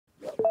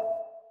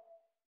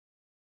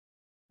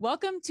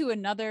Welcome to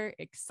another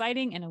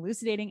exciting and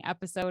elucidating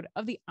episode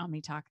of the Omni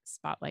Talk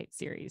Spotlight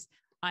series.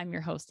 I'm your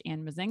host,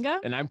 Ann Mazinga.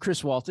 And I'm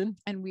Chris Walton.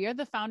 And we are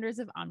the founders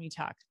of Omni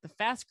Talk, the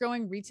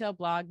fast-growing retail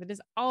blog that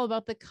is all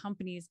about the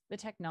companies, the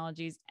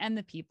technologies, and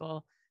the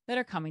people that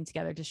are coming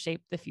together to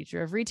shape the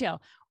future of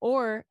retail.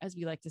 Or, as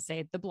we like to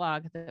say, the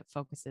blog that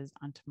focuses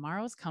on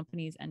tomorrow's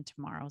companies and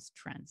tomorrow's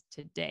trends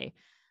today.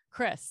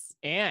 Chris.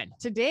 And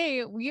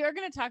today we are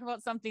going to talk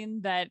about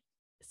something that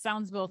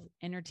sounds both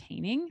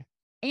entertaining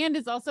and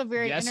is also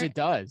very it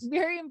does.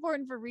 Very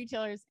important for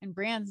retailers and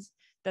brands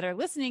that are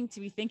listening to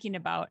be thinking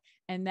about.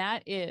 And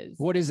that is,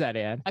 what is that,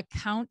 Ann?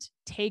 Account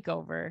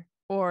takeover,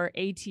 or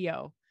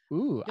ATO.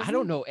 Ooh, I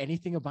don't know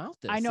anything about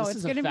this. I know this it's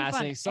is going to a be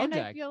fascinating fun. subject.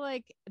 And I feel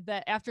like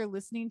that after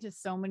listening to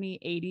so many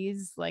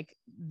 80s like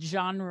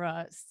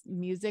genre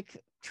music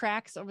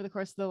tracks over the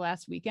course of the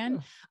last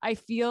weekend, I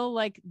feel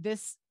like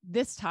this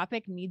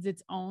topic needs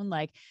its own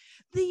like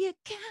the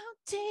account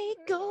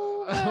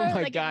takeover. Oh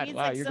my like, God! Needs,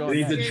 wow, like, you're It going.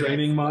 needs a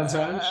training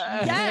montage.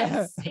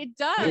 Yes, it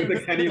does. With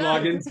the Kenny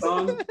Loggins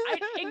song.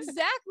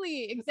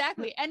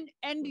 Exactly.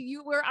 And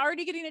you were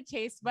already getting a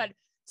taste, but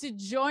to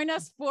join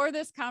us for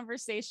this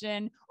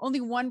conversation,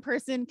 only one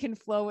person can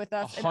flow with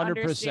us 100%. and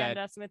understand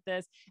us with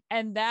this.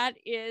 And that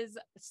is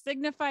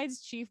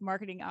Signify's Chief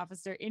Marketing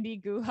Officer, Indy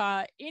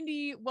Guha.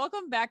 Indy,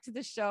 welcome back to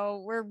the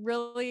show. We're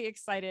really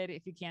excited,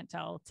 if you can't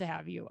tell, to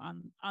have you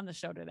on the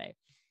show today.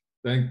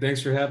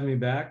 Thanks for having me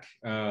back.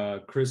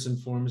 Chris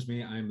informs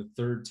me I'm a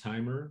third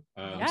timer.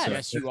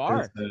 Yes, you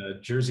are. The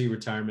Jersey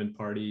retirement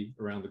party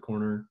around the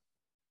corner.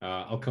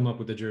 I'll come up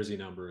with the Jersey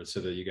number so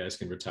that you guys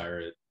can retire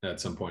it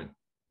at some point.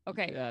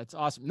 Okay. Yeah, it's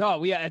awesome.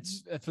 No,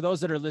 it's for those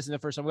that are listening the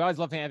first time. We always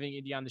love having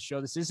Indy on the show.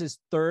 This is his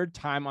third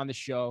time on the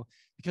show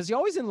because he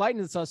always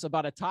enlightens us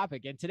about a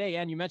topic. And today,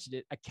 Ann, you mentioned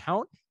it,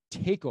 account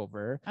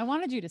takeover. I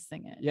wanted you to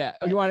sing it. Yeah,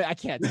 you want? I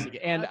can't sing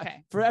it. And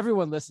okay. For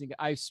everyone listening,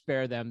 I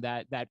spare them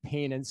that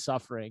pain and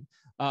suffering.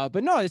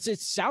 But no, it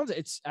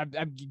sounds.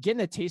 I'm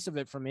getting a taste of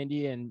it from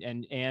Indy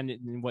and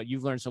what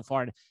you've learned so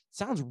far. And it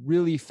sounds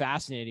really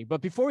fascinating.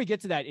 But before we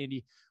get to that,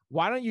 Indy,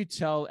 why don't you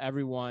tell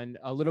everyone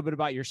a little bit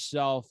about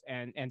yourself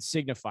and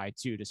Signify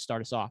too to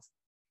start us off?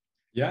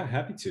 Yeah,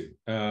 happy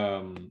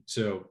to.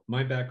 So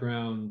my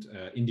background,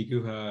 Indy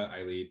Guha,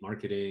 I lead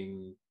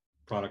marketing,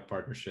 product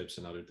partnerships,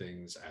 and other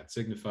things at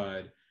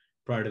Signify.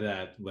 Prior to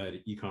that,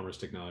 led e-commerce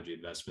technology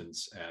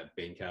investments at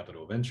Bain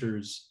Capital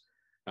Ventures,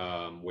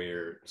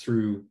 where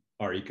through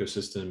our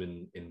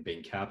ecosystem in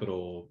Bain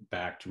Capital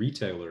backed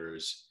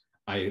retailers,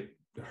 I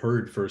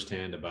heard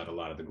firsthand about a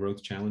lot of the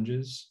growth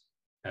challenges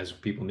as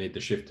people made the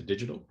shift to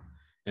digital.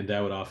 And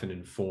that would often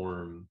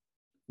inform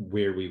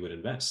where we would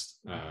invest,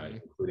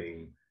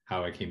 including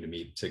how I came to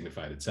meet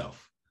Signify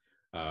itself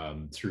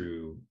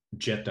through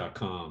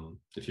Jet.com,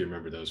 if you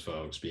remember those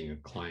folks, being a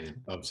client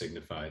of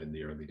Signify in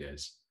the early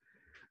days.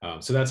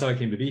 So that's how I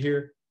came to be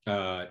here.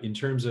 In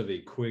terms of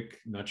a quick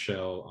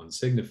nutshell on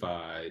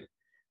Signify,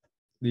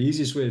 the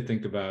easiest way to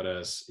think about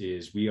us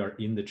is we are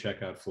in the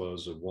checkout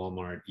flows of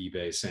Walmart,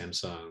 eBay,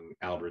 Samsung,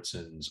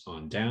 Albertsons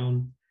on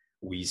down.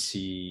 We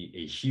see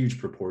a huge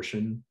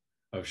proportion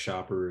of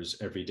shoppers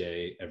every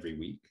day, every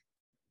week.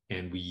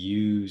 And we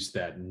use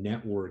that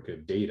network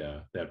of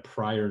data, that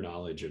prior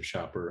knowledge of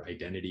shopper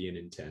identity and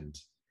intent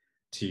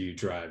to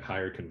drive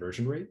higher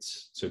conversion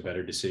rates. So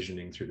better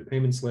decisioning through the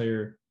payments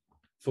layer,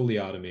 fully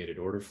automated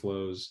order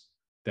flows.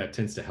 That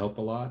tends to help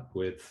a lot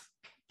with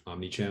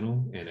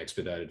omnichannel and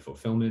expedited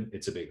fulfillment.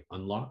 It's a big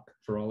unlock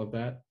for all of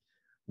that,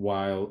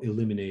 while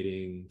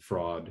eliminating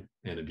fraud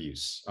and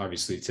abuse.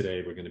 Obviously,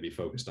 today we're going to be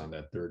focused on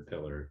that third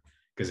pillar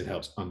because it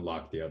helps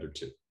unlock the other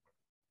two.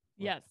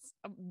 Yes,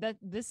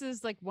 this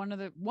is like one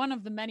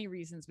of the many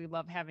reasons we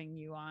love having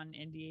you on,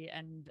 Indy.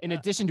 And in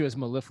addition to his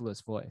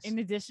mellifluous voice. In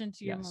addition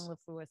to your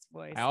mellifluous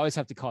voice. I always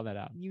have to call that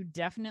out. You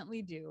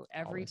definitely do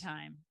every Always.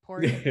 time.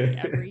 Poor Indy,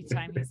 every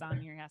time he's on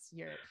here, he has to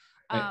hear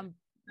it.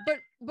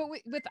 But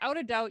without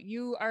a doubt,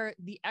 you are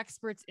the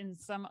experts in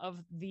some of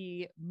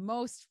the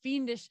most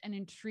fiendish and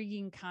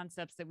intriguing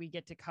concepts that we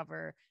get to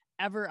cover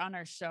ever on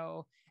our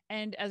show.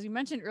 And as we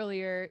mentioned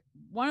earlier,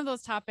 one of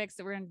those topics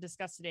that we're going to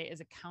discuss today is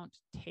account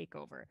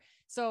takeover.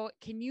 So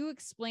can you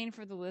explain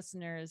for the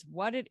listeners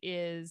what it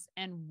is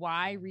and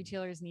why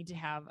retailers need to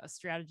have a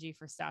strategy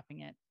for stopping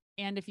it?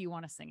 And if you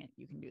want to sing it,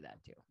 you can do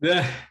that too.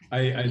 Yeah,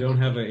 I don't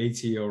have an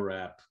ATO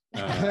rap.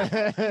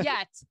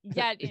 Yet,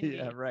 Indy.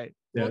 Yeah, right.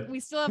 Yeah. We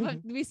still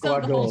have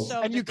the whole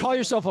show. And you call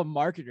yourself a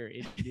marketer,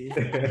 Indy.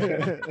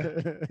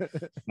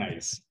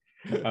 Nice.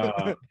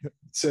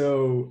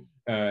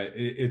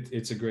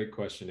 It's a great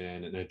question,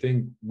 Ann, and I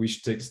think we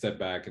should take a step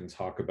back and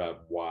talk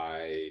about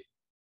why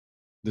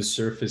the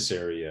surface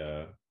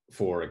area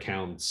for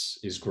accounts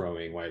is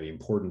growing, why the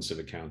importance of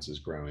accounts is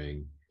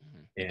growing.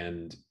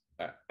 And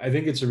I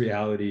think it's a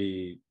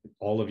reality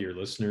all of your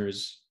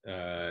listeners,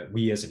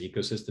 we as an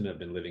ecosystem have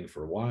been living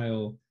for a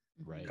while.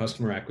 Right.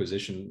 Customer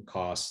acquisition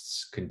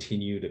costs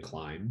continue to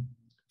climb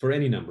for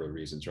any number of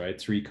reasons, right?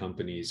 3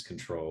 companies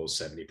control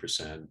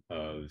 70%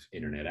 of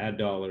internet ad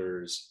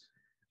dollars.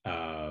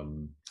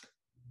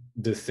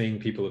 The thing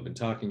people have been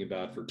talking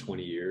about for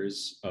 20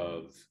 years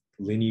of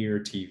linear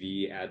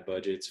TV ad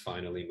budgets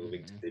finally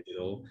moving to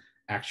digital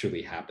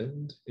actually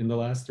happened in the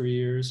last 3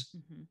 years.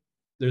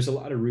 There's a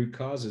lot of root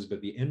causes,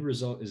 but the end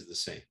result is the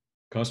same.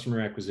 Customer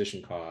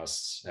acquisition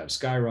costs have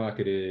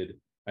skyrocketed.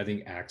 I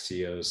think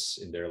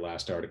Axios, in their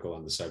last article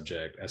on the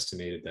subject,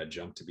 estimated that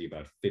jump to be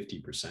about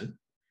 50%.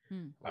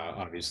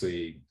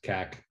 Obviously,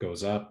 CAC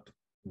goes up,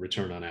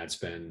 return on ad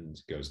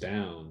spend goes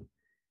down.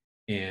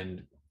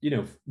 And,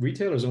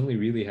 retailers only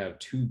really have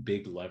two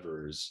big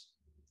levers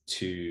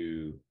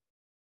to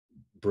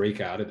break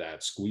out of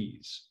that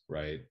squeeze,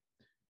 right?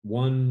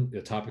 One,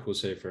 the topic we'll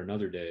say for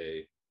another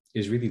day,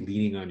 is really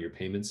leaning on your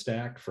payment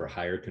stack for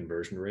higher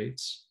conversion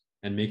rates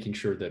and making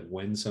sure that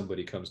when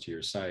somebody comes to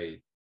your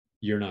site,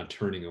 you're not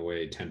turning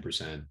away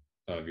 10%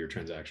 of your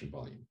transaction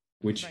volume,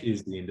 which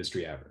is the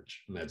industry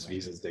average. And that's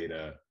Visa's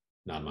data,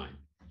 not mine.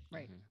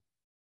 Right.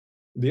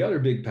 The other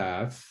big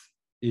path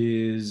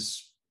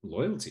is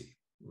loyalty,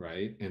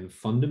 right? And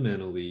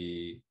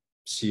fundamentally,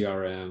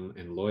 CRM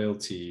and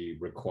loyalty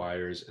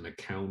requires an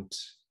account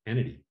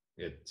entity.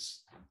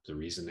 It's the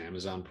reason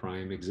Amazon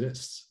Prime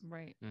exists.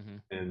 Right.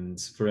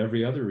 And for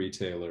every other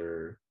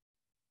retailer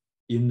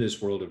in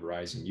this world of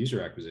rising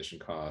user acquisition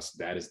costs,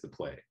 that is the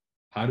play.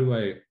 How do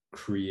I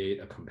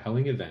create a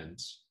compelling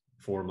event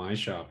for my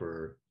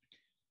shopper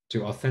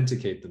to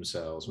authenticate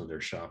themselves when they're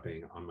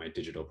shopping on my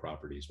digital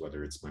properties,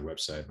 whether it's my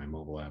website, my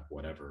mobile app,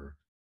 whatever?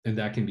 And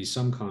that can be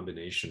some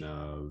combination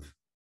of,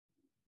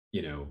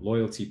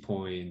 loyalty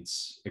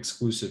points,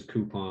 exclusive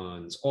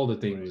coupons, all the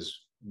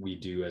things we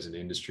do as an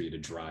industry to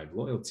drive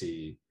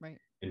loyalty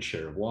and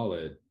share of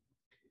wallet.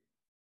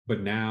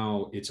 But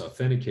now it's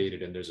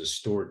authenticated and there's a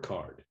stored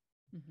card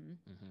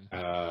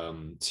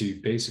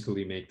to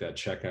basically make that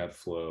checkout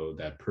flow,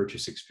 that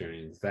purchase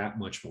experience that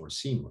much more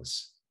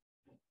seamless.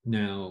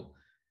 Now,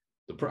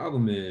 the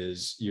problem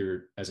is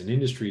you're, as an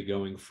industry,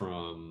 going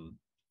from,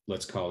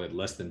 let's call it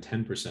less than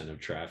 10% of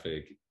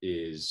traffic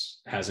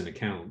has an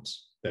account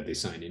that they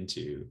sign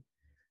into,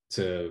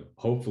 to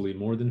hopefully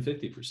more than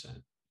 50%.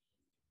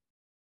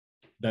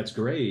 That's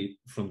great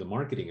from the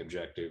marketing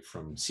objective,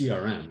 from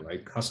CRM,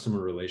 right? Customer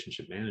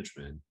relationship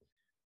management.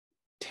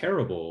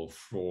 Terrible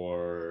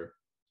for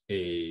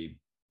a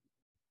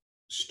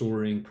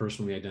storing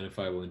personally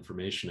identifiable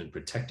information and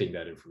protecting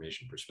that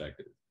information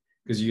perspective.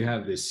 Because you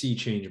have this sea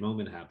change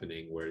moment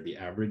happening where the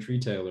average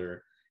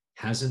retailer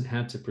hasn't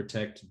had to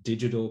protect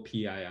digital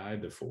PII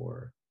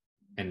before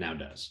and now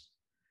does.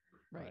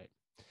 Right.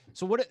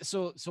 So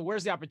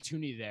where's the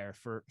opportunity there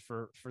for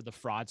the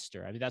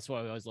fraudster? I mean, that's why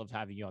I always love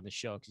having you on the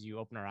show, because you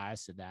open our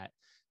eyes to that.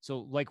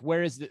 So like,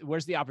 where's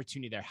the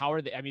opportunity there? How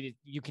are they? I mean,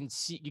 you can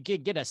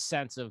get a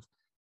sense of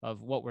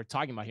what we're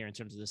talking about here in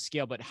terms of the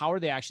scale, but how are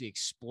they actually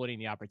exploiting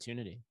the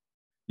opportunity?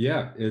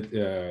 Yeah,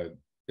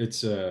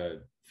 it's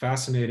a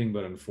fascinating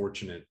but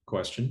unfortunate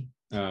question.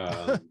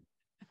 I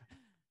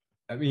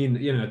mean,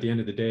 at the end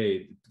of the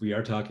day, we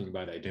are talking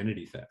about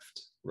identity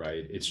theft,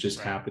 right? It's just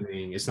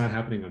happening. It's not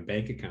happening on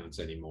bank accounts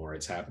anymore.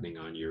 It's happening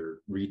on your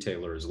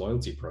retailer's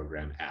loyalty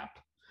program app.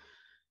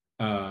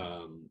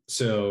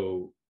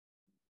 So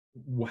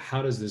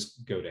how does this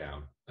go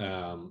down?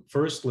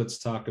 First, let's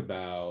talk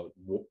about,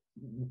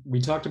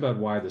 we talked about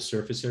why the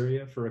surface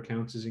area for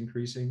accounts is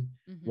increasing.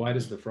 Why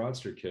does the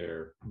fraudster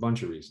care? A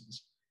bunch of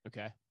reasons.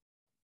 Okay.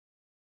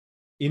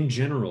 In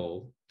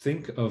general,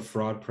 think of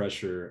fraud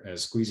pressure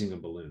as squeezing a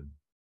balloon.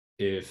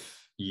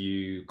 If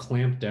you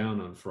clamp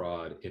down on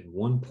fraud at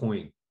one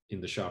point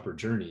in the shopper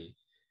journey,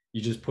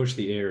 you just push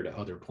the air to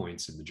other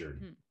points in the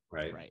journey,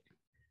 right? Right.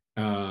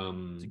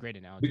 It's a great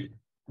analogy.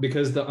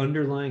 Because the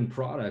underlying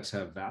products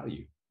have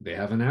value. They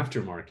have an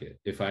aftermarket.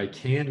 If I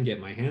can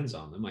get my hands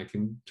on them, I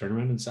can turn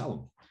around and sell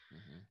them.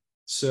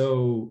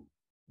 So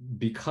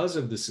because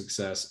of the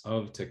success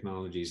of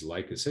technologies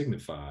like a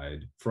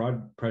Signified,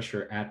 fraud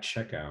pressure at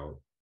checkout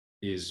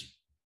is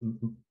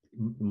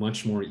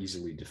much more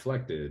easily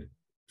deflected.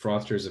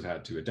 Fraudsters have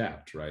had to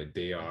adapt, right?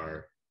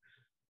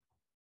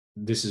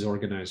 This is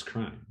organized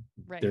crime.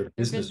 Right. Their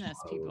business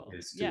people.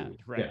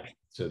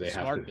 So they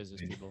Smart have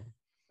business people.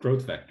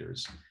 Growth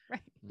vectors.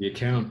 Right. The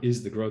account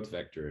is the growth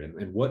vector.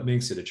 And what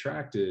makes it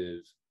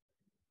attractive?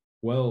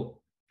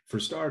 Well, for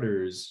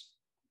starters,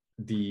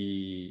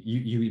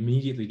 you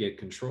immediately get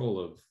control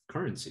of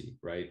currency,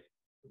 right?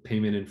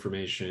 Payment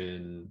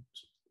information.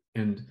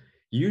 And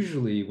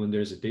usually when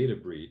there's a data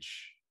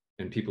breach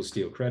and people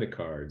steal credit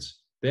cards,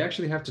 they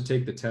actually have to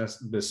take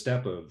the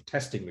step of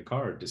testing the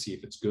card to see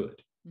if it's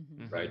good,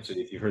 right? So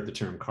if you heard the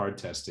term card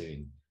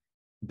testing,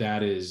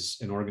 that is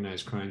an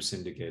organized crime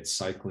syndicate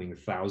cycling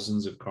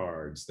thousands of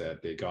cards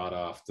that they got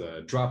off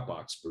the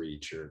Dropbox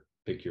breach, or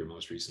pick your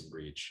most recent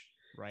breach,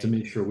 to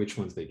make sure which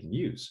ones they can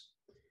use.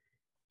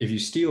 If you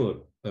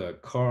steal a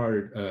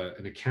card,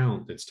 an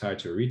account that's tied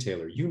to a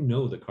retailer,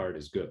 the card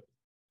is good.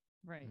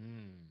 Right.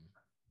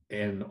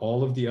 And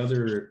all of the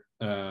other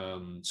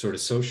sort of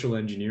social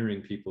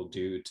engineering people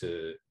do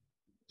to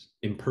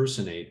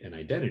impersonate an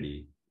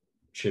identity,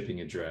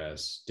 shipping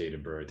address, date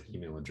of birth,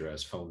 email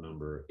address, phone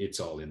number, it's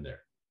all in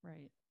there.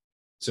 Right.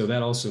 So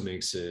that also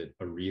makes it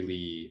a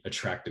really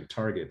attractive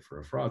target for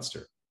a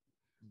fraudster.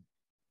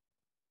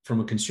 from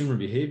a consumer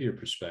behavior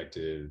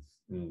perspective,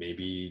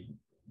 maybe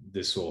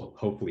this will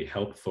hopefully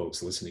help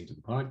folks listening to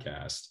the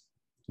podcast.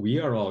 We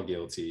are all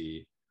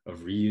guilty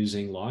of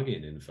reusing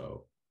login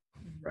info,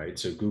 right?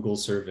 So Google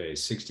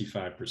surveys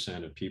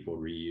 65% of people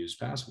reuse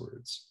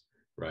passwords,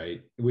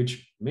 right?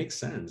 Which makes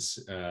sense.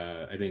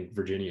 I think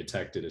Virginia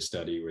Tech did a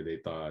study where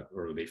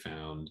they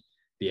found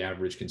the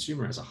average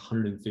consumer has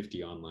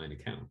 150 online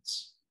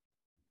accounts.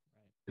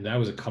 And that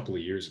was a couple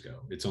of years ago.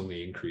 It's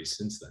only increased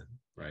since then,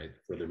 right?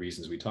 For the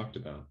reasons we talked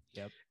about.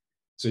 Yep.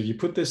 So if you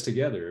put this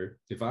together,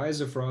 if I, as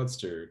a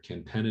fraudster,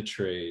 can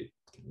penetrate,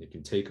 it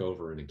can take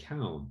over an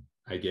account,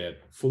 I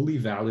get fully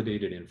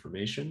validated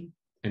information,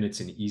 and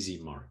it's an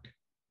easy mark.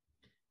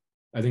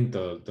 I think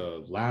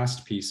the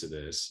last piece of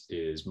this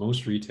is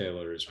most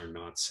retailers are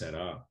not set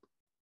up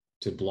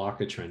to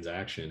block a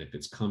transaction if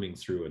it's coming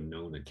through a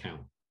known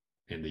account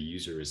and the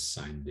user is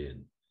signed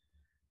in.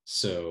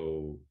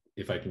 So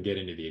if I can get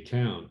into the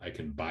account, I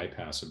can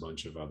bypass a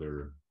bunch of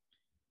other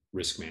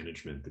risk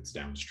management that's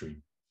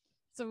downstream.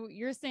 So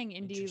you're saying,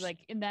 Indy, like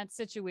in that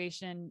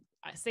situation,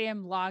 say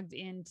I'm logged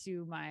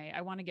into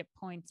I want to get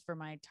points for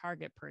my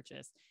Target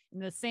purchase in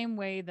the same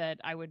way that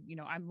I would,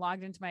 I'm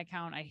logged into my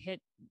account, I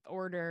hit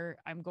order,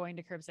 I'm going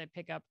to curbside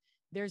pickup.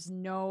 There's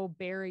no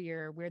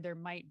barrier where there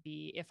might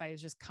be if I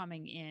was just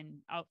coming in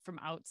out from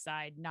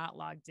outside, not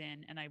logged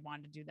in, and I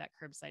wanted to do that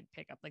curbside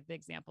pickup, like the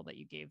example that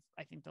you gave,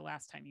 I think the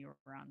last time you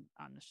were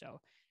on the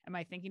show. Am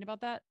I thinking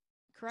about that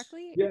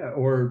correctly? Yeah,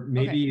 or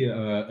maybe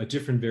a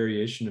different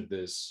variation of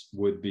this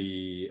would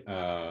be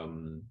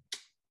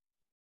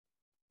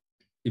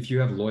if you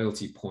have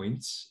loyalty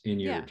points in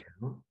your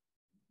account,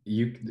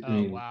 you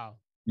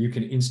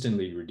can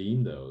instantly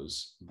redeem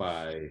those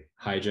by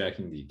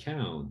hijacking the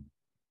account,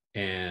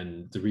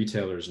 and the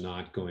retailer is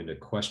not going to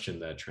question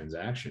that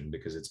transaction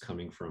because it's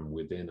coming from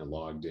within a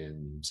logged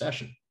in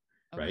session,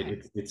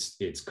 right?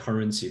 It's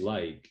currency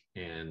like,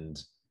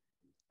 and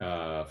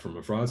from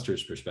a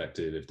fraudster's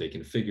perspective, if they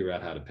can figure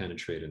out how to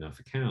penetrate enough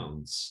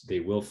accounts,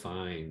 they will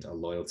find a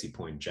loyalty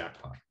point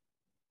jackpot.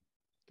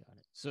 Got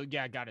it. So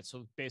yeah, got it.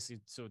 So basically,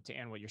 to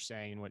end what you're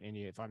saying and what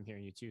India, if I'm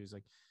hearing you too, is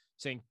like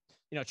saying,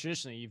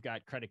 traditionally you've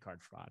got credit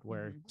card fraud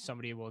where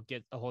somebody will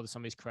get a hold of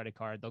somebody's credit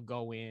card. They'll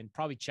go in,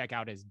 probably check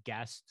out as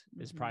guest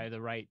is probably the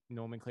right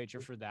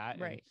nomenclature for that.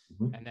 Right.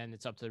 And then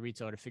it's up to the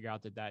retailer to figure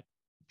out that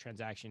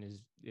transaction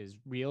is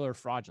real or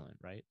fraudulent,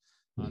 right?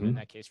 In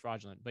that case,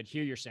 fraudulent. But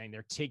here you're saying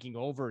they're taking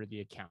over the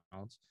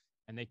account,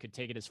 and they could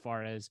take it as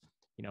far as,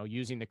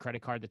 using the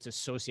credit card that's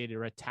associated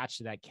or attached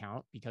to that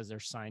account because they're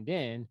signed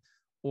in,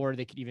 or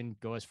they could even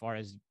go as far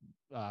as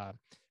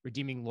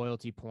redeeming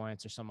loyalty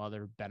points or some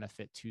other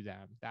benefit to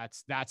them.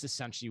 That's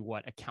essentially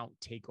what account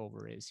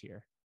takeover is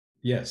here.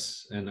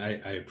 Yes. And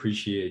I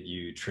appreciate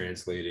you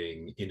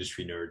translating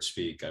industry nerd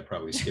speak. I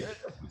probably skipped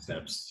a couple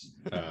steps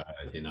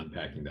in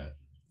unpacking that.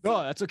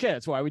 No, that's okay.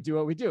 That's why we do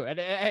what we do.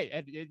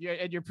 And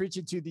you're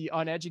preaching to the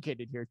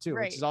uneducated here too,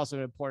 which is also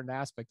an important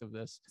aspect of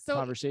this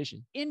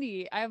conversation.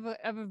 Indy, I have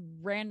a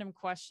random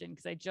question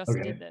because I just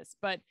did this,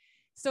 but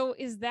so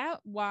is that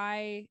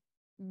why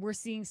we're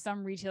seeing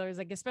some retailers,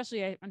 like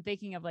especially I'm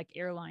thinking of like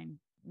airline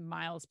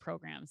miles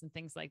programs and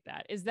things like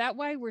that. Is that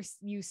why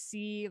you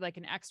see like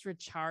an extra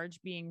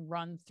charge being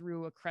run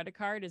through a credit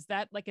card? Is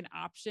that like an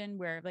option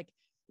where like,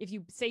 if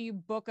you say you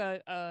book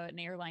an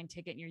airline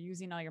ticket and you're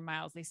using all your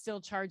miles, they still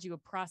charge you a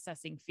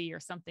processing fee or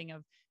something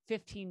of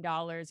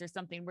 $15 or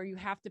something where you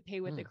have to pay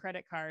with the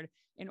credit card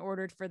in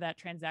order for that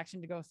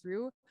transaction to go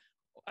through?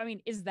 I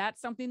mean, is that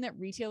something that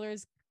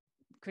retailers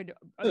could,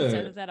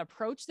 instead of that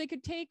approach they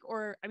could take?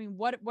 Or, I mean,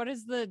 what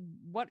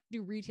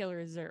do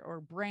retailers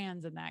or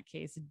brands in that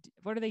case,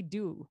 what do they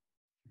do?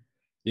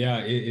 Yeah,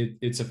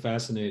 it's a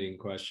fascinating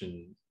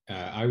question.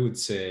 I would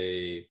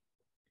say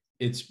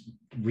it's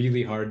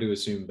really hard to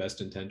assume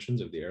best intentions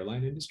of the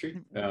airline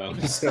industry.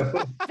 So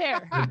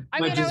fair.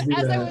 I mean,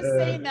 as I was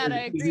saying that, I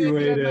agree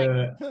with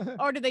you. Like,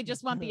 or do they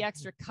just want the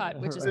extra cut,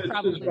 which is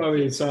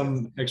probably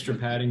some extra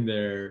padding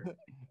there,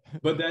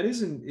 but that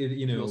isn't it.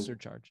 Fuel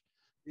surcharge.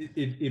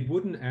 It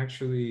wouldn't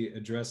actually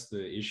address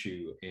the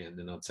issue, and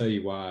then I'll tell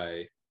you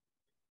why.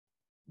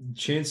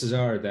 Chances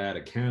are that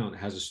account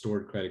has a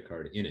stored credit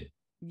card in it.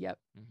 Yep.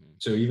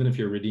 So even if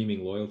you're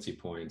redeeming loyalty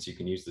points, you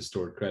can use the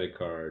stored credit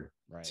card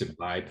to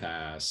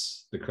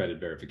bypass the credit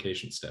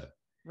verification step.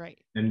 Right.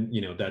 And,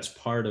 that's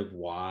part of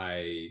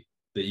why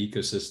the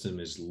ecosystem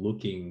is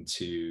looking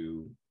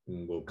to,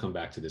 and we'll come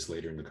back to this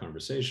later in the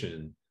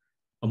conversation,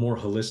 a more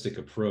holistic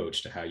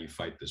approach to how you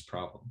fight this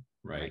problem,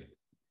 right?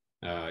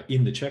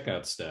 In the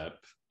checkout step,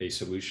 a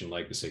solution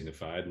like the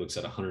Signified looks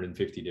at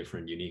 150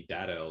 different unique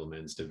data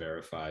elements to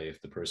verify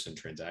if the person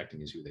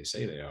transacting is who they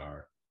say they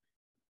are.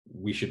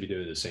 We should be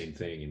doing the same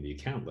thing in the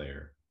account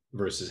layer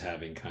versus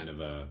having kind of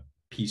a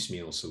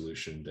piecemeal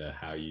solution to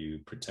how you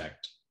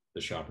protect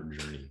the shopper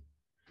journey.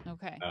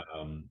 Okay.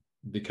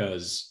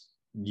 Because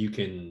you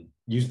can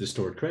use the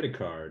stored credit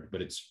card,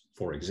 but it's,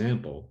 for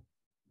example,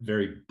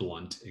 very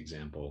blunt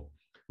example,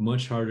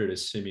 much harder to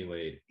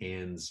simulate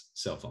Anne's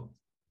cell phone.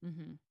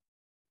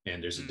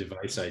 And there's a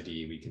device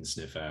ID we can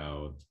sniff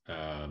out.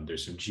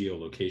 There's some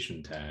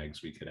geolocation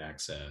tags we could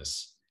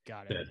access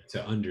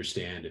to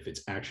understand if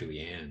it's actually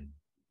Anne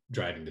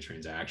driving the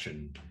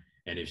transaction,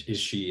 and is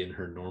she in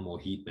her normal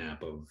heat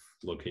map of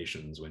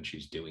locations when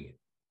she's doing it.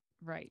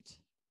 Right.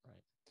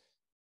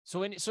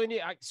 So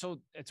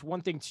it's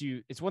one thing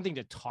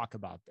to talk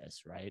about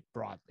this, right,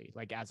 broadly,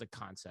 like as a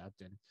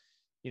concept.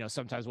 And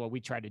sometimes what we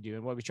try to do,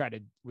 and what we try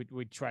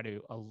to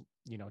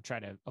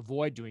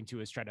avoid doing too,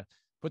 is try to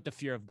put the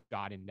fear of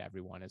God into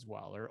everyone as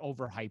well, or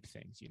overhype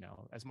things,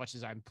 as much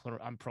as I'm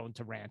prone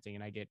to ranting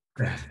and I get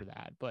crushed for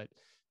that. But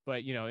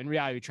in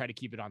reality, we try to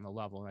keep it on the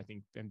level, and I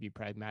think, and be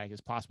pragmatic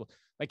as possible.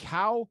 Like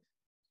how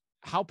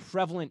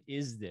prevalent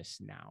is this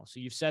now?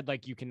 So you've said,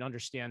 like, you can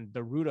understand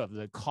the root of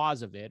the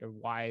cause of it, or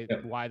why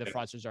the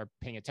fraudsters are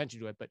paying attention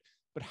to it, but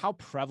how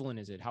prevalent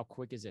is it? How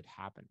quick is it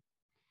happen?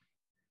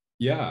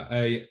 Yeah,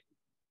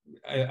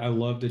 I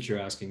love that you're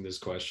asking this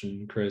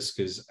question, Chris,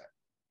 because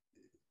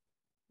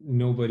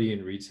nobody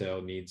in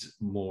retail needs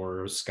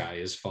more sky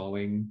is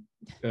falling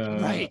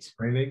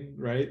framing,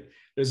 right?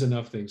 There's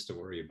enough things to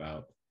worry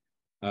about.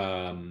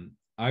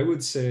 I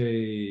would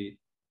say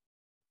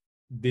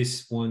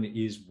this one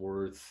is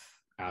worth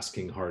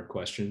asking hard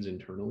questions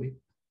internally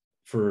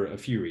for a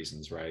few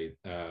reasons, right?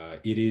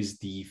 It is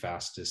the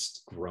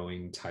fastest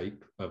growing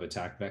type of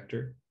attack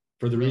vector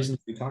for the reasons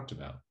we talked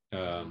about.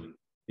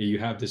 You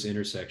have this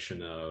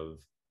intersection of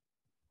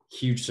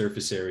huge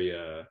surface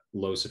area,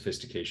 low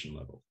sophistication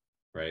level,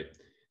 right?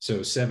 So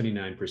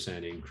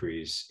 79%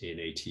 increase in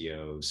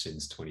ATO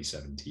since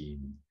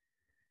 2017.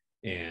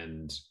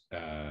 And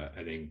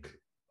I think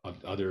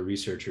other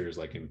researchers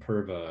like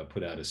Imperva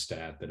put out a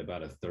stat that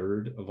about a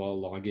third of all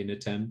login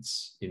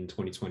attempts in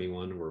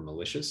 2021 were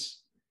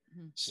malicious.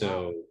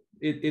 So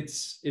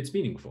it's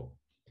meaningful.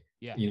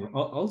 Yeah.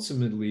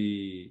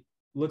 Ultimately,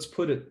 let's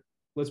put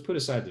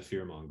aside the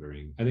fear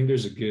mongering. I think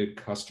there's a good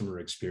customer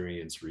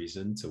experience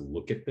reason to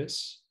look at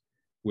this,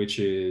 which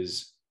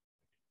is,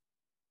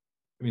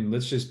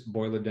 let's just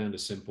boil it down to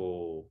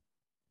simple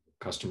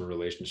customer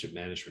relationship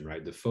management,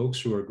 right? The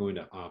folks who are going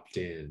to opt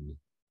in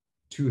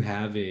to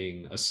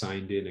having a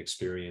signed in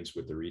experience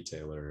with the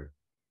retailer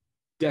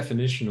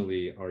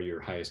definitionally are your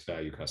highest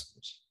value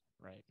customers,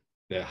 right?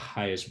 The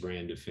highest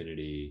brand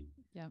affinity,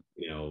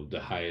 the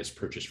highest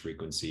purchase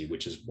frequency,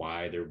 which is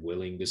why they're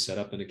willing to set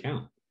up an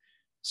account.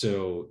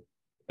 So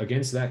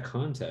against that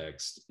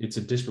context, it's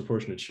a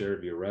disproportionate share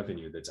of your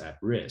revenue that's at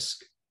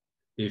risk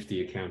if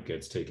the account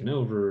gets taken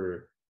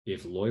over,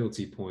 if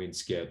loyalty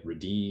points get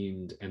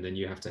redeemed, and then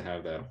you have to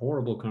have that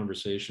horrible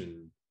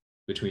conversation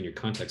between your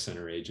contact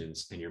center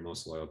agents and your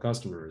most loyal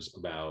customers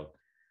about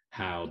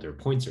how their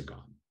points are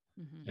gone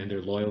and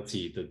their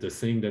loyalty, the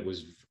thing that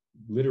was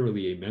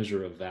literally a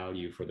measure of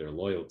value for their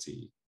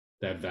loyalty,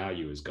 that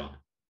value is gone.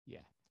 Yeah.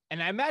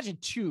 And I imagine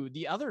too,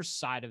 the other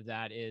side of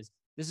that is,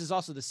 this is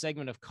also the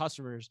segment of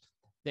customers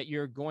that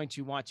you're going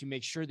to want to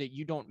make sure that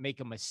you don't make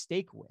a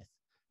mistake with,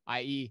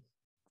 i.e.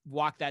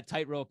 walk that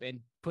tightrope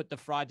and put the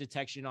fraud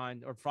detection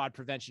on, or fraud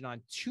prevention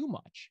on, too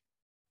much,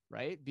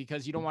 right?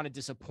 Because you don't want to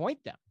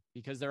disappoint them,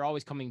 because they're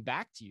always coming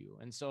back to you.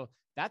 And so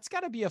that's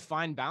got to be a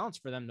fine balance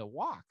for them to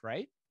walk,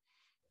 right?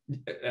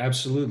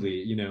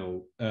 Absolutely.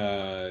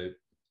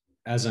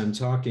 As I'm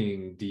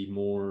talking, the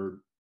more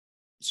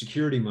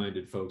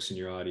security-minded folks in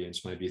your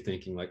audience might be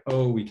thinking like,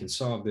 oh, we can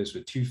solve this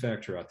with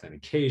two-factor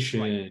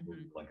authentication,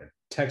 like a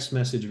text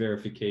message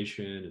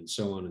verification, and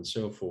so on and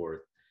so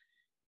forth.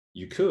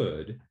 You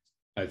could.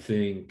 I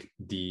think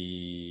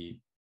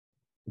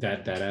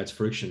that adds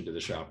friction to the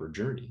shopper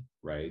journey,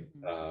 right?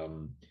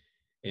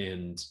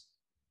 And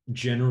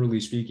generally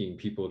speaking,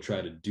 people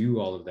try to do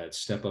all of that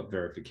step-up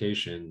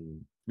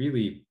verification,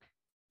 really,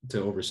 to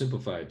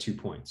oversimplify, 2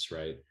 points,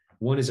 right?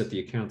 One is at the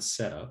account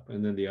setup,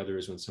 and then the other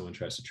is when someone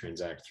tries to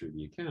transact through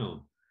the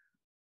account.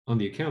 On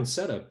the account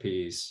setup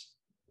piece,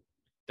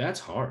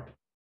 that's hard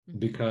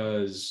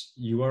because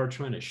you are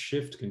trying to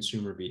shift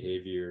consumer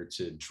behavior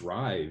to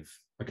drive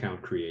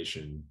account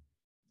creation.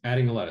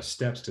 Adding a lot of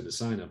steps to the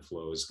sign-up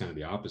flow is kind of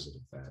the opposite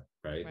of that,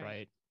 right?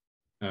 Right.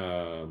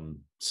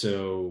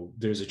 So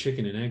there's a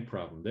chicken and egg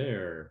problem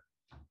there.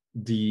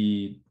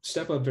 The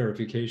step-up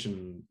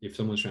verification, if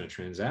someone's trying to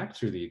transact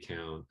through the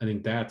account, I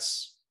think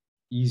that's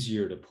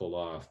easier to pull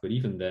off. But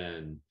even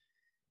then,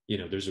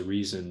 there's a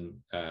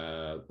reason.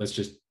 The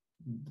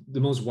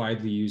most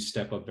widely used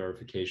step-up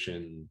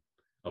verification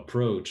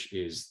approach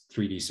is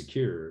 3D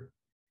secure.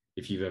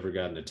 If you've ever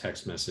gotten a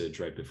text message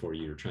right before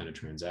you're trying to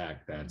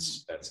transact,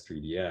 that's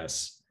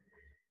 3DS.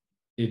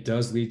 It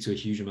does lead to a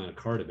huge amount of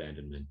cart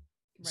abandonment.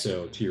 Right.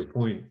 So to your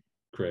point,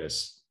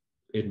 Chris,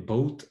 in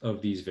both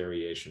of these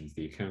variations,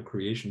 the account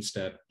creation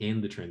step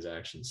and the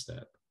transaction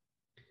step,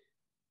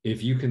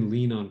 if you can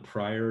lean on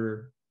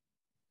prior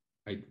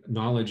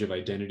knowledge of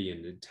identity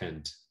and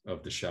intent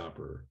of the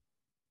shopper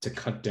to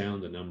cut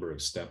down the number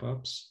of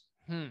step-ups,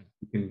 you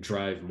can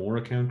drive more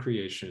account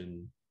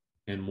creation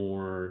and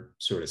more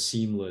sort of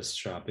seamless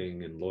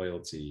shopping and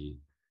loyalty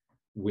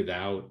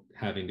without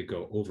having to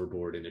go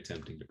overboard in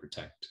attempting to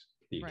protect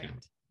the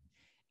account.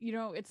 you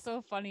know, it's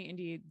so funny,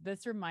 Indy.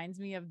 This reminds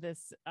me of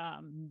this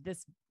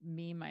this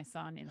meme I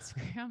saw on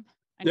Instagram.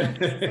 I know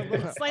this is a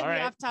little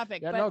slightly off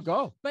topic, Yeah, but no,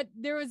 go. but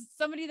there was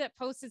somebody that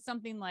posted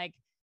something like,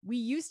 we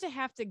used to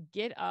have to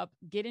get up,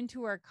 get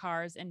into our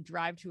cars and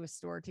drive to a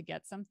store to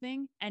get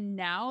something. And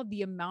now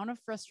the amount of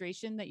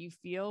frustration that you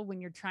feel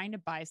when you're trying to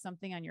buy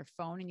something on your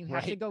phone and you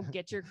have to go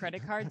get your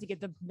credit card to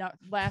get the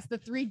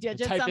 3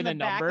 digits on the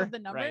back of the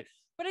number. Right.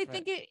 But I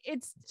think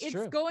it's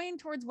true. going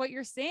towards what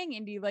you're saying,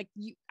 Indy. Like,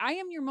 I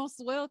am your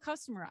most loyal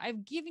customer.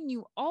 I've given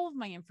you all of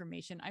my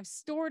information. I've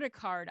stored a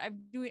card.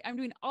 I'm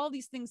doing all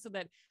these things so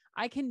that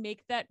I can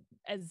make that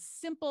as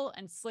simple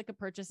and slick a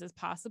purchase as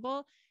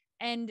possible.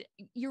 And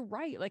you're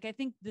right. Like, I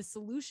think the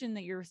solution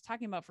that you're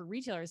talking about for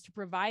retailers to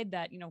provide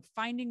that, you know,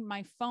 finding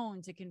my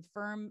phone to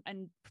confirm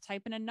and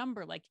type in a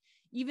number, like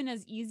even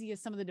as easy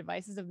as some of the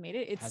devices have made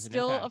it, it's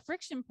still a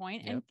friction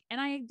point. Yep. And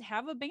I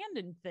have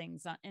abandoned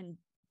things in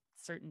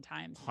certain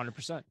times.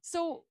 100%.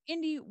 So,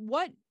 Indy,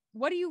 what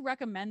do you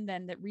recommend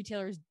then that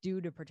retailers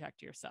do to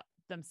protect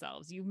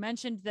themselves? You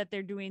mentioned that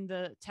they're doing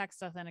the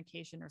text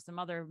authentication or some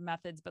other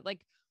methods, but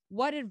like,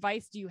 what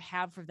advice do you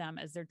have for them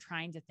as they're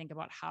trying to think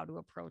about how to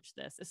approach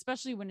this,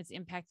 especially when it's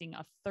impacting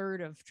a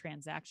third of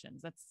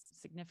transactions? That's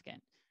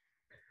significant.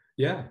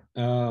 Yeah.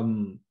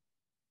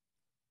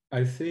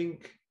 I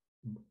think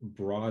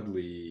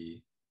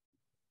broadly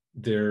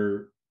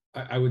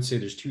I would say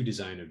there's 2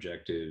 design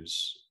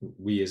objectives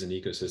we as an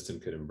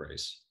ecosystem could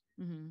embrace.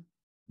 Mm-hmm.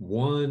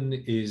 One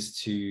is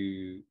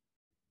to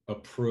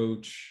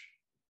approach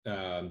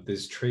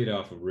this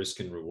trade-off of risk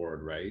and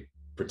reward, right?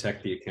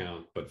 Protect the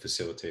account, but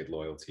facilitate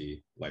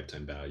loyalty,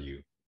 lifetime value.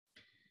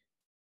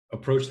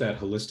 Approach that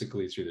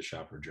holistically through the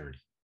shopper journey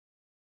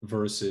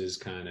versus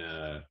kind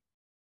of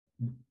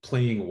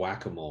playing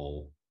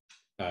whack-a-mole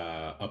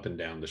up and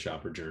down the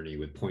shopper journey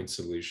with point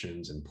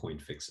solutions and point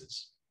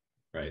fixes,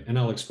 right? And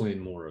I'll explain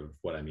more of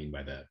what I mean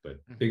by that, but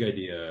big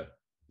idea,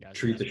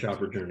 treat the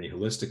shopper journey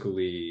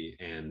holistically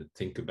and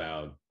think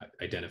about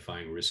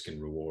identifying risk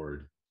and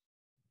reward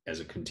as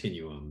a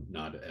continuum,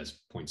 not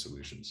as point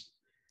solutions.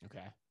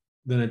 Okay.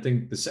 Then I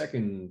think the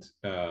second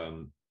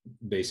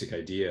basic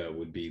idea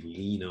would be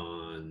lean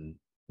on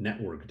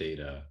network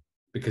data,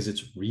 because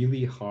it's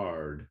really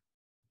hard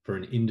for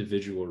an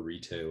individual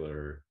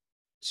retailer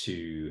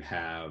to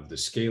have the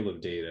scale of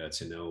data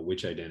to know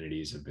which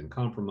identities have been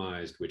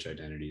compromised, which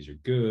identities are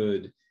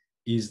good.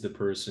 Is the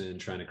person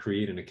trying to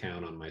create an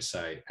account on my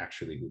site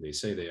actually who they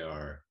say they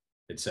are,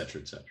 et cetera,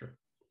 et cetera.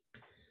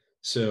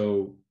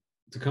 So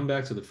to come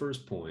back to the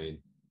first point,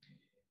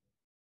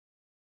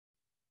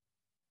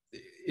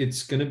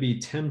 it's going to be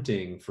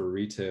tempting for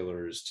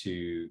retailers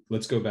to,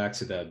 let's go back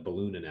to that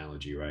balloon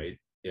analogy, right?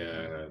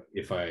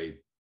 If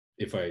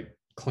I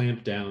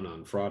clamp down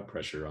on fraud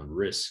pressure, on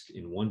risk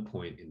in one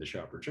point in the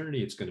shopper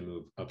journey, it's going to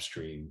move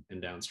upstream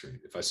and downstream.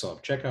 If I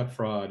solve checkout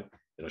fraud,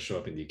 it'll show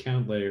up in the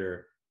account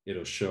layer,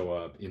 it'll show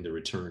up in the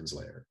returns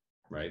layer,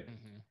 right?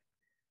 Mm-hmm.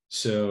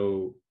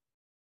 So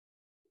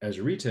as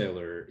a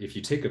retailer, if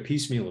you take a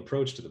piecemeal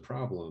approach to the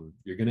problem,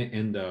 you're going to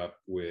end up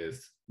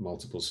with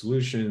multiple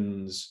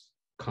solutions,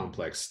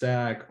 complex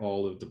stack,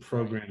 all of the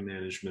program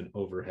management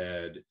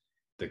overhead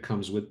that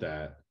comes with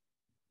that.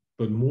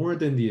 But more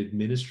than the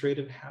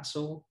administrative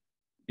hassle,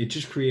 it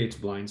just creates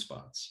blind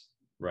spots,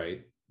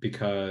 right?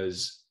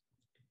 Because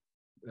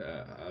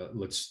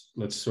let's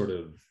sort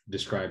of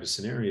describe a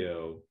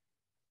scenario.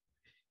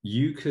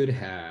 You could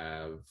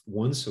have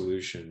one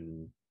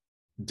solution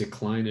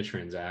decline a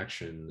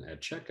transaction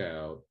at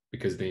checkout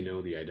because they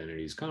know the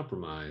identity is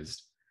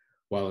compromised,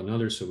 while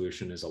another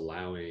solution is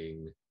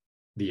allowing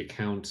the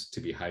account to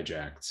be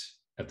hijacked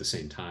at the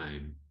same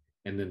time,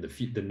 and then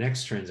the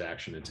next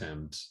transaction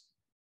attempt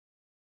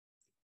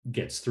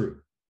gets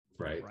through,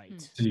 right?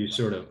 So you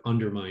sort of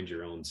undermine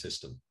your own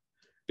system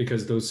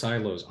because those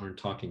silos aren't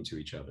talking to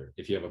each other.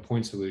 If you have a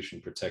point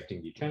solution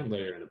protecting the account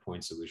layer and a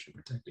point solution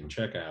protecting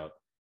checkout,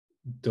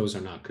 those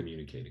are not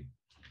communicating.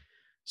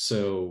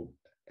 So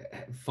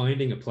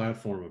finding a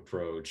platform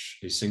approach,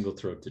 a single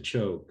throat to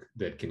choke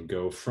that can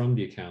go from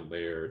the account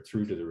layer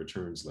through to the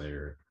returns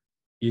layer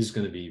is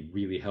going to be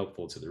really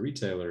helpful to the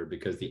retailer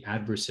because the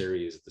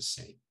adversary is the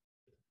same.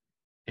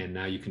 And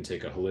now you can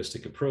take a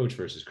holistic approach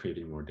versus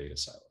creating more data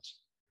silos.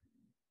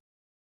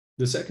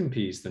 The second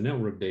piece, the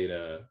network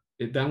data,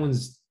 that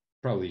one's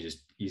probably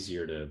just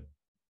easier to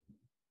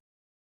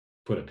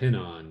put a pin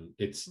on.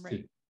 It's,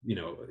 you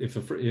know,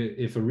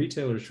 if a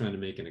retailer is trying to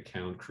make an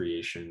account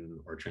creation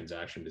or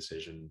transaction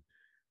decision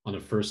on a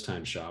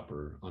first-time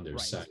shopper on their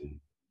site,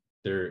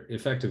 they're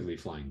effectively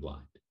flying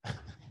blind.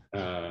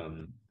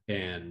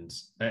 And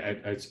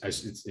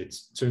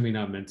it's certainly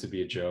not meant to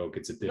be a joke.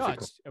 It's a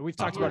difficult. No, we've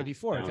talked about it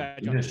before. We've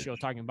had you on the show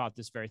talking about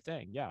this very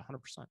thing. Yeah,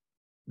 100%.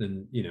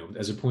 Then, you know,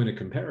 as a point of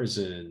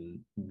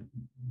comparison,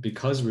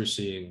 because we're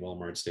seeing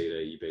Walmart's data,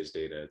 eBay's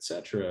data, et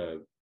cetera,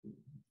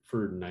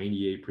 for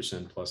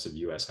 98% plus of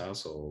US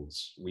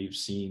households, we've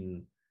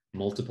seen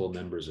multiple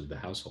members of the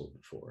household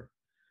before.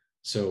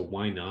 So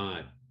why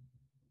not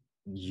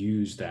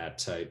use that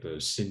type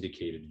of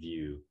syndicated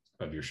view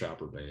of your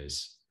shopper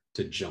base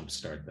to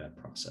jumpstart that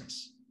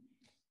process?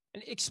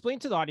 And explain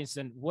to the audience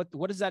then what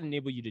does that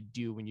enable you to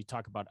do when you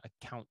talk about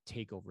account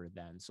takeover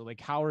then? So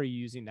like, how are you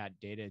using that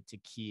data to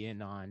key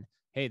in on,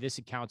 hey, this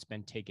account's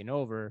been taken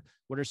over?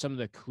 What are some of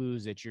the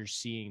clues that you're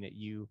seeing that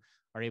you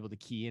are able to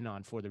key in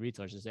on for the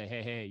retailers to say,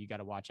 hey, you got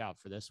to watch out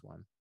for this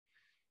one?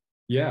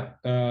 Yeah,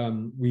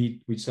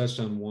 we touched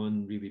on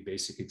one really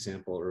basic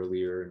example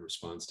earlier in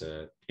response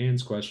to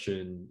Anne's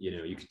question.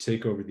 You could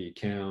take over the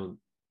account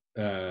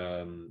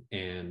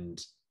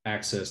and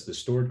access the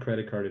stored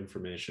credit card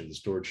information, the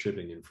stored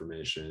shipping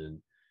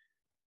information,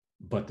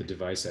 but the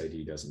device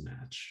ID doesn't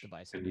match.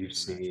 And you've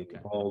seen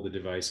all the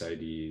device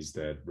IDs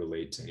that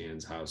relate to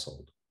Anne's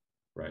household,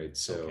 right?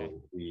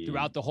 So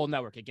throughout the whole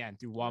network, again,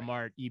 through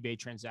Walmart, eBay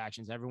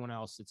transactions, everyone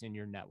else that's in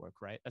your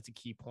network, right? That's a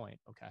key point.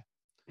 Okay.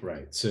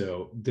 Right.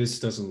 So this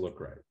doesn't look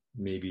right.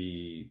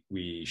 Maybe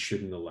we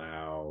shouldn't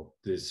allow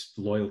this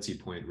loyalty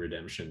point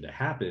redemption to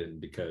happen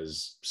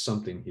because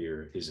something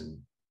here isn't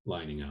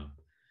lining up.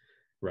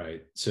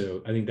 Right.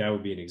 So I think that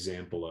would be an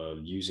example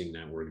of using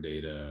network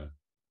data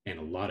and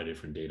a lot of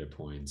different data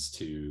points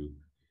to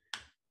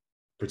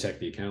protect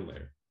the account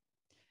layer.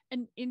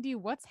 And Indy,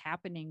 what's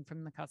happening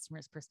from the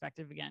customer's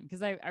perspective again?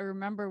 Because I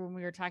remember when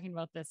we were talking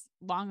about this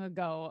long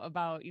ago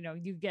about,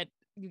 you get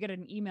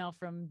an email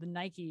from the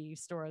Nike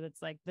store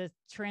that's like, the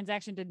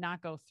transaction did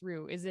not go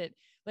through. Is it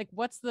like,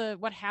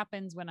 what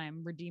happens when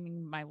I'm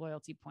redeeming my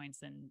loyalty points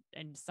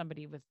and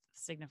somebody with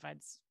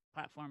Signify's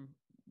platform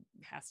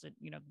has to,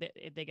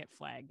 they get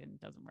flagged and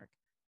it doesn't work?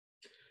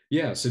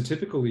 Yeah. So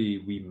typically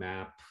we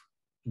map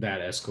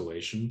that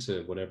escalation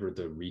to whatever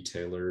the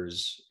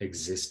retailer's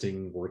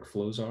existing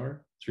workflows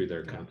are through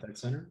their contact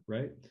center,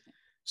 right?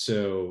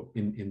 So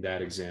in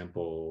that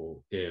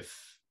example, if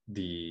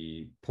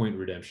the point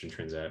redemption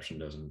transaction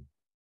doesn't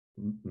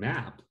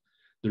map,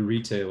 the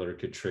retailer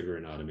could trigger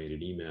an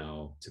automated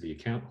email to the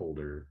account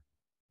holder.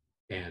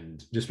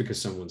 And just because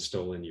someone's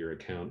stolen your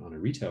account on a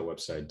retail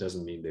website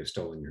doesn't mean they've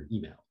stolen your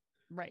email.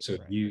 Right. So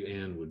you,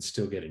 Anne, would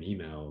still get an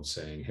email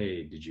saying,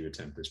 hey, did you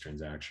attempt this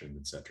transaction,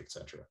 et cetera, et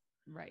cetera.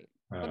 Right.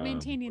 But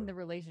maintaining the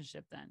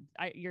relationship then,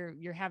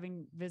 you're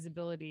having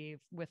visibility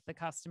with the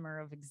customer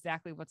of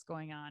exactly what's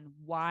going on,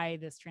 why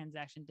this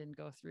transaction didn't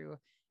go through.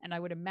 And I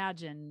would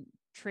imagine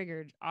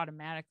triggered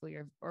automatically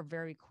or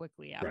very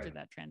quickly after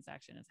that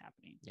transaction is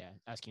happening. Yeah.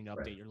 Asking to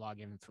update your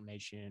login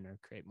information or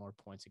create more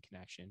points of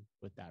connection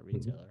with that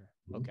retailer.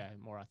 Okay.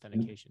 More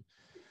authentication.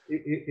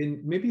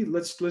 And maybe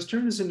let's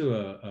turn this into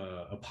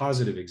a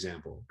positive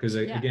example, because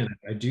again,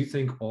 I do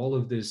think all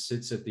of this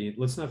sits at the,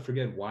 let's not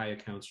forget why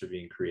accounts are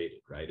being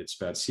created, right? It's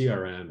about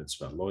CRM, it's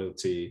about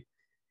loyalty.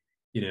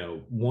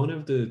 One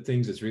of the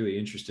things that's really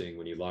interesting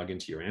when you log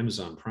into your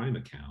Amazon Prime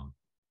account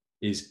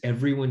is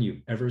everyone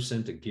you've ever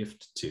sent a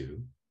gift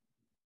to,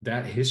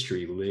 that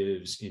history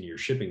lives in your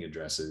shipping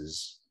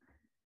addresses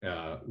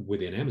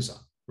within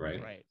Amazon,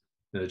 right?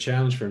 Now the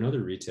challenge for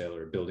another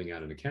retailer building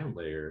out an account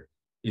layer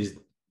is,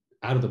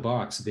 out of the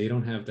box, they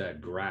don't have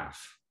that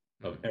graph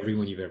of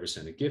everyone you've ever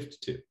sent a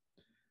gift to.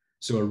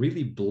 So a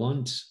really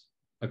blunt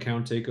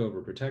account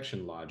takeover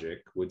protection logic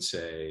would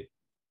say,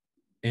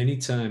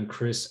 anytime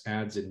Chris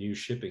adds a new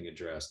shipping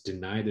address,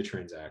 deny the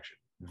transaction,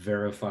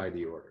 verify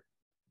the order,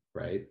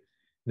 right?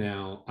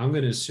 Now, I'm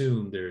going to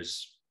assume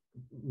there's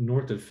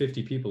north of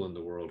 50 people in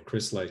the world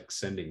Chris likes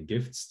sending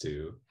gifts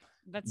to.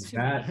 That's too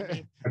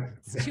many.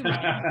 It's too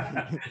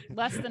many.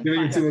 Less than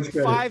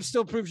 5. 5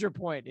 still proves your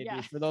point,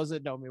 Indy, for those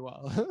that know me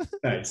well.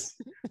 Nice.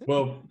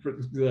 Well,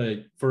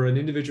 for an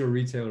individual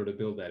retailer to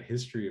build that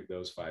history of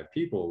those 5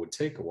 people would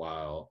take a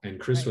while, and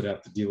Chris would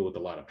have to deal with a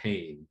lot of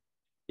pain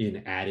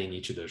in adding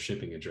each of those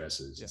shipping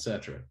addresses,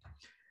 etc.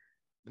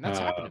 And that's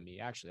happened to me,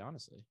 actually,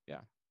 honestly.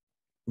 Yeah.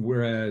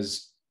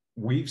 Whereas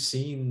we've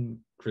seen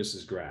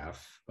Chris's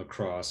graph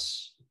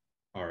across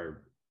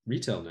our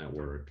retail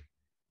network.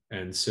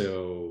 And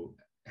so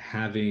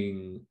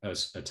having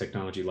a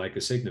technology like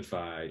a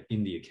Signify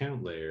in the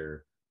account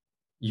layer,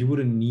 you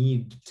wouldn't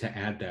need to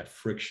add that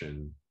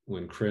friction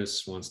when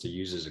Chris wants to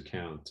use his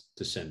account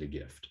to send a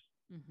gift.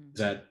 Does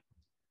that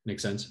make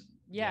sense?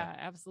 Yeah,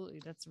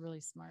 absolutely. That's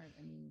really smart.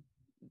 I mean,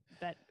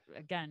 that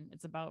again,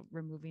 it's about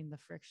removing the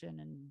friction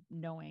and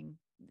knowing,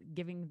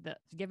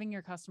 giving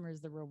your customers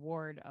the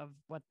reward of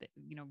what the,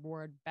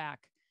 reward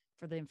back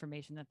for the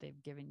information that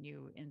they've given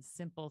you in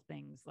simple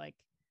things like,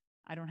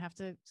 I don't have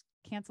to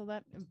cancel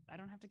that. I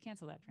don't have to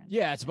cancel that transaction.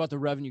 Yeah, it's about the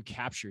revenue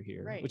capture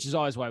here, which is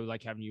always why we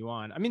like having you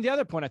on. I mean, the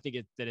other point I think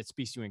that it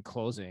speaks to in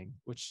closing,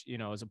 which,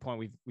 is a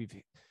point we've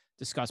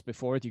discussed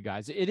before with you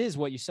guys. It is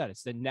what you said.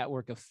 It's the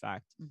network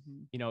effect.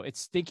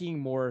 It's thinking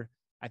more,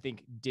 I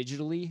think,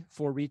 digitally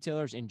for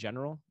retailers in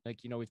general. Like,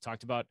 we've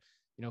talked about,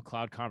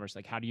 cloud commerce,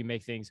 like how do you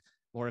make things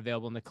more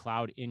available in the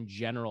cloud in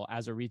general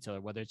as a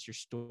retailer, whether it's your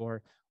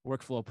store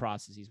workflow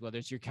processes, whether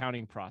it's your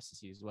accounting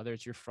processes, whether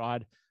it's your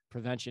fraud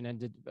prevention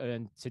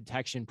and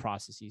detection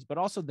processes, but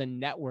also the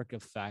network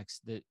effects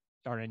that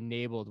are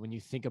enabled when you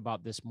think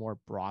about this more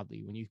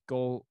broadly. When you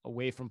go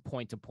away from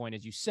point to point,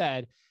 as you said,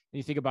 and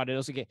you think about it,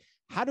 also, okay,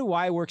 how do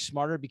I work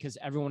smarter because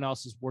everyone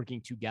else is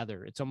working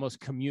together? It's almost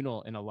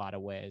communal in a lot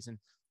of ways. And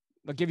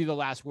I'll give you the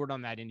last word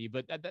on that, Indy,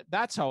 but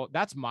that's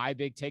my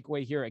big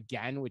takeaway here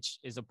again, which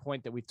is a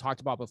point that we've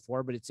talked about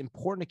before, but it's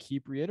important to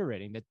keep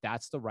reiterating that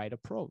that's the right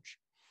approach.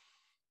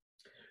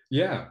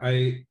 Yeah,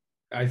 I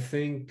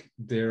think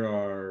there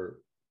are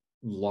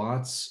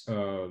lots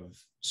of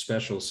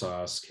special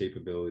sauce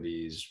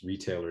capabilities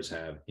retailers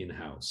have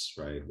in-house,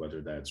 right?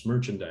 Whether that's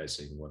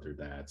merchandising, whether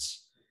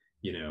that's,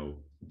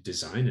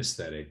 design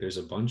aesthetic. There's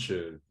a bunch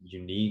of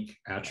unique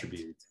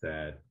attributes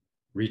that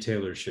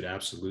retailers should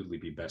absolutely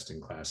be best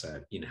in class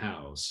at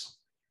in-house.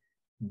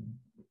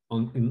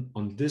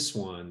 On this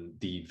one,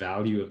 the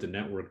value of the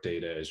network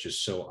data is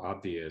just so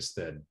obvious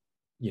that,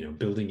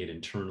 building it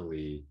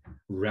internally,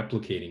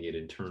 replicating it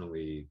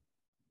internally,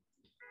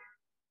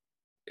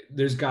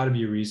 there's got to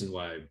be a reason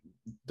why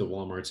the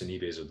Walmarts and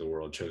eBays of the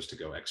world chose to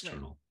go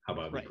external. Right. How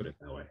about we put it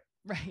that way?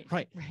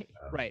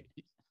 Right.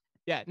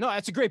 Yeah, no,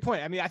 that's a great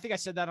point. I mean, I think I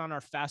said that on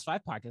our Fast Five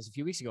podcast a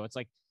few weeks ago. It's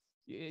like,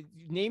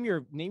 name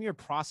your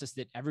process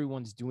that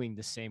everyone's doing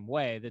the same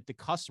way, that the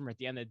customer at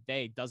the end of the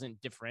day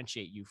doesn't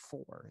differentiate you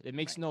for. It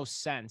makes no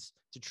sense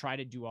to try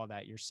to do all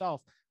that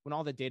yourself when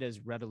all the data is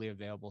readily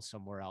available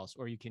somewhere else,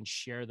 or you can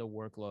share the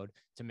workload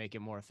to make it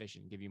more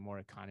efficient, give you more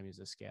economies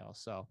of scale.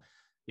 So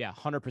yeah,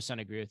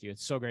 100% agree with you.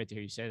 It's so great to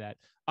hear you say that.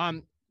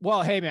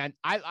 Well, hey man,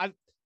 I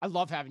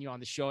love having you on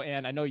the show,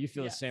 and I know you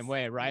feel the same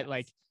way, right? Yes.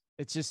 Like,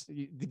 it's just,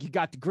 you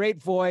got the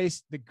great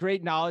voice, the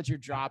great knowledge you're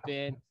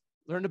dropping.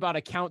 Learned about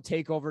account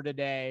takeover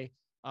today.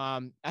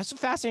 That's a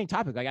fascinating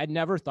topic. Like, I'd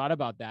never thought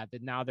about that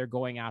now they're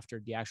going after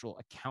the actual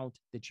account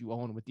that you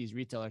own with these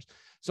retailers.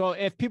 So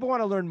if people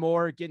want to learn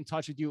more, get in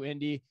touch with you,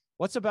 Indy,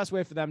 what's the best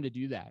way for them to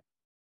do that?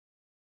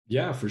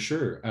 Yeah, for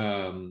sure.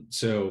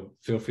 So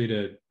feel free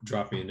to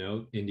drop me a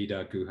note,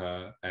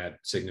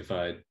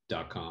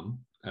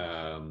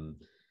 indy.guha@signified.com.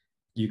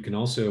 You can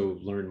also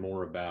learn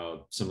more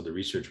about some of the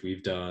research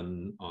we've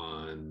done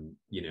on,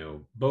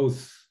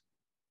 both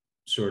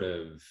sort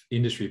of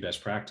industry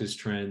best practice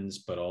trends,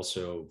 but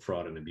also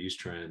fraud and abuse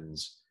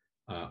trends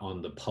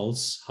on the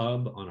Pulse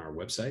Hub on our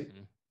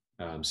website.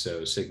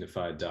 So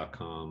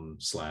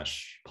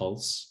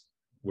signified.com/pulse,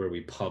 where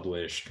we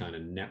publish kind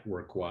of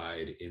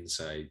network-wide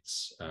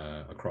insights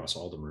across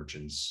all the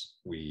merchants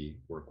we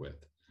work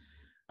with.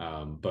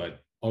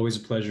 But always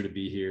a pleasure to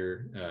be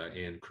here,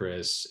 and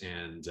Chris,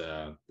 and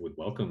would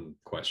welcome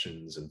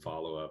questions and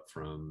follow-up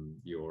from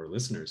your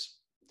listeners.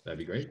 That'd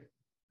be great.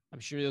 I'm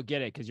sure you'll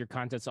get it, because your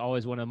content's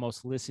always one of the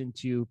most listened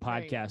to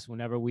podcasts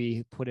whenever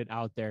we put it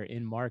out there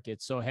in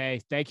market. So, hey,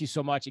 thank you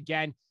so much.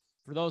 Again,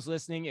 for those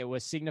listening, it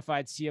was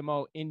Signified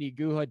CMO Indy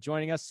Guha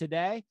joining us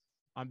today.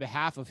 On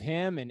behalf of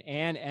him and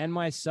Ann and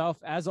myself,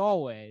 as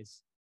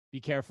always,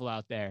 be careful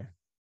out there.